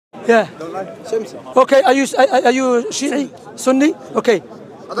Yeah. Don't like Shamsi. Okay, are you Shi'i? Sunni? Okay.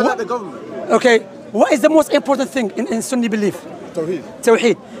 I don't like the government. Okay. What is the most important thing in Sunni belief? Tawheed.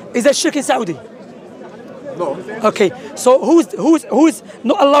 Tawheed. Is that shirk in Saudi? No. Okay. So who's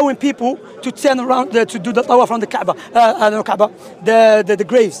not allowing people to turn around to do the tawaf around the Kaaba? The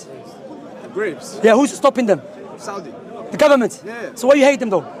graves. Graves. Yeah. Who's stopping them? Saudi. The government. Yeah. So why you hate them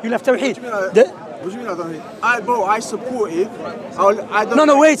though? You left Tawheed. What do you mean I don't hate? I support it. I don't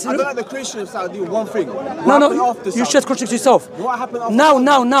No, wait. I don't like the Christian of Saudi. One thing. No. You should contradict yourself. What happened after? Now.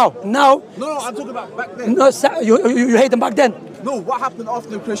 No, I'm talking about back then. No, you hate them back then. No, what happened after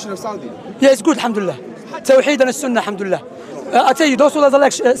the Christian of Saudi? Yeah, it's good, alhamdulillah. Tawheed and Sunnah, alhamdulillah. I tell you, those who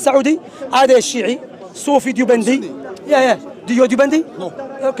like Saudi, either Shi'i, Sufi, Dubandi. Yeah. Do you Dubandi? No.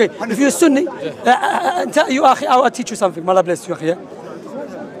 Okay. If you're Sunni, you akhi, I'll teach you something. Allah bless you, akhi.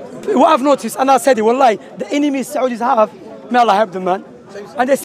 What I've noticed, and I said it, wallahi, the enemies Saudis have, may Allah help them, man. And they